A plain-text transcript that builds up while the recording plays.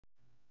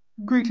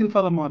Greeting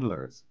fellow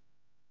modelers.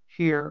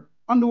 Here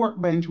on the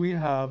workbench we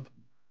have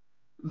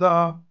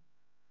the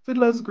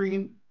Fiddler's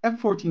Green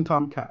F-14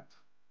 Tomcat.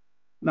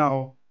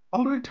 Now,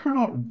 although it turned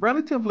out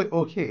relatively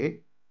okay,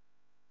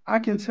 I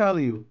can tell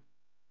you,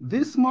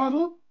 this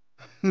model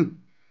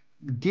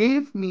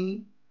gave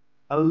me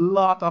a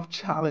lot of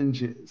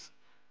challenges.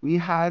 We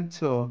had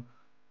to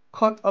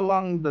cut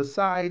along the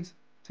sides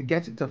to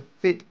get it to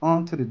fit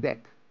onto the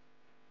deck,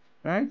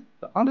 right?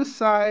 The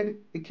underside,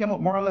 it came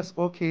out more or less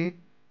okay.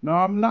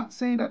 Now, I'm not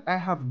saying that I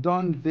have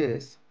done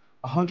this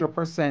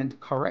 100%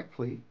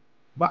 correctly,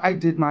 but I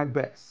did my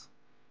best.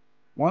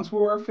 Once we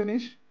were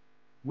finished,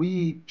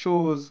 we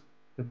chose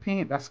the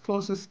paint that's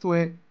closest to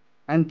it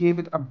and gave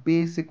it a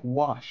basic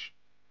wash.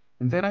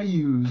 And then I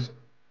used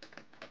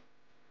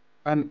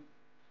an,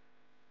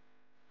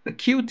 a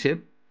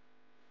Q-tip,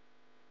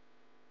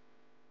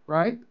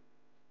 right,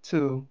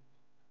 to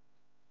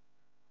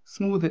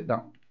smooth it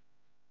down.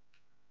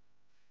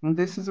 And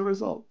this is the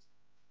result.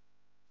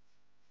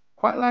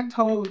 Quite liked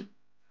how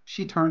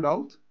she turned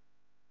out.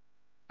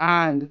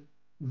 And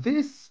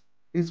this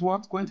is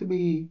what's going to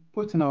be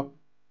putting up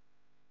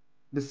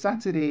the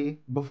Saturday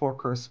before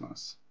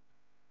Christmas.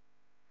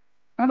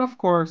 And of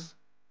course,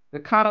 the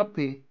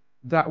canopy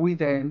that we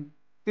then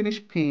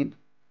finish paint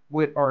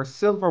with our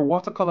silver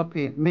watercolor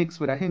paint mixed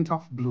with a hint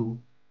of blue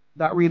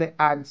that really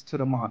adds to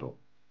the model.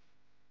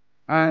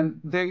 And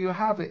there you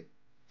have it.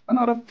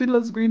 Another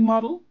Fiddler's Green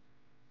model.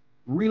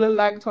 Really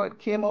liked how it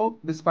came out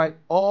despite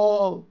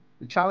all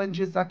the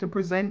challenges that it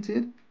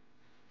presented.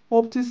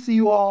 Hope to see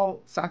you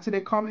all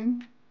Saturday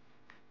coming.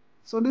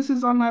 So this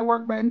is on my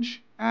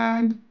workbench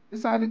and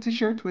decided to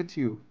share it with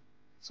you.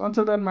 So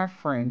until then, my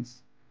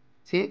friends,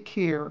 take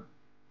care,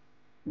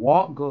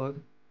 walk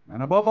good,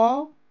 and above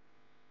all,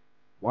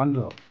 one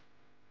love.